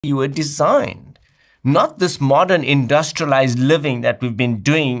you were designed. Not this modern industrialized living that we've been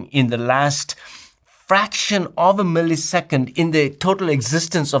doing in the last fraction of a millisecond in the total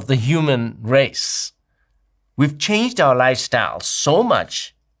existence of the human race. We've changed our lifestyle so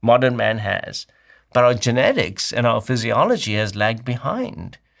much, modern man has, but our genetics and our physiology has lagged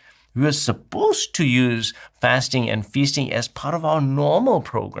behind. We were supposed to use fasting and feasting as part of our normal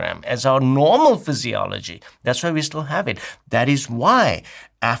program, as our normal physiology. That's why we still have it. That is why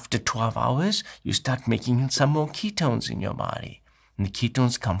after 12 hours, you start making some more ketones in your body. And the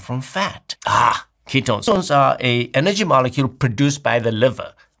ketones come from fat. Ketones. Ketones are an energy molecule produced by the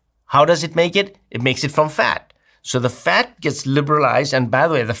liver. How does it make it? It makes it from fat. So the fat gets liberalized, and by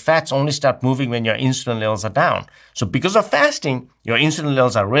the way, the fats only start moving when your insulin levels are down. So because of fasting, your insulin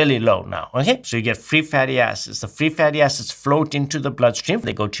levels are really low now, okay? So you get free fatty acids. The free fatty acids float into the bloodstream.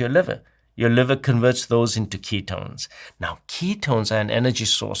 They go to your liver. Your liver converts those into ketones. Now, ketones are an energy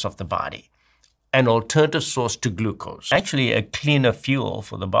source of the body, an alternative source to glucose, actually a cleaner fuel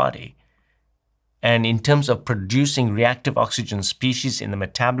for the body. And in terms of producing reactive oxygen species in the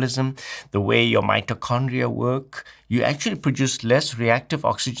metabolism, the way your mitochondria work, you actually produce less reactive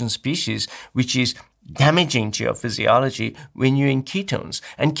oxygen species, which is damaging to your physiology when you're in ketones.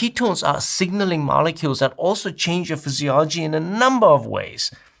 And ketones are signaling molecules that also change your physiology in a number of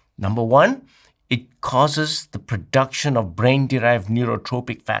ways. Number one, it causes the production of brain-derived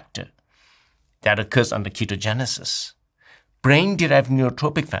neurotropic factor that occurs under ketogenesis. Brain-derived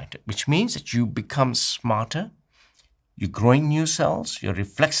neurotropic factor, which means that you become smarter, you're growing new cells, your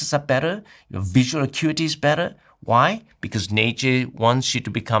reflexes are better, your visual acuity is better. Why? Because nature wants you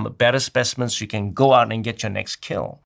to become a better specimen so you can go out and get your next kill.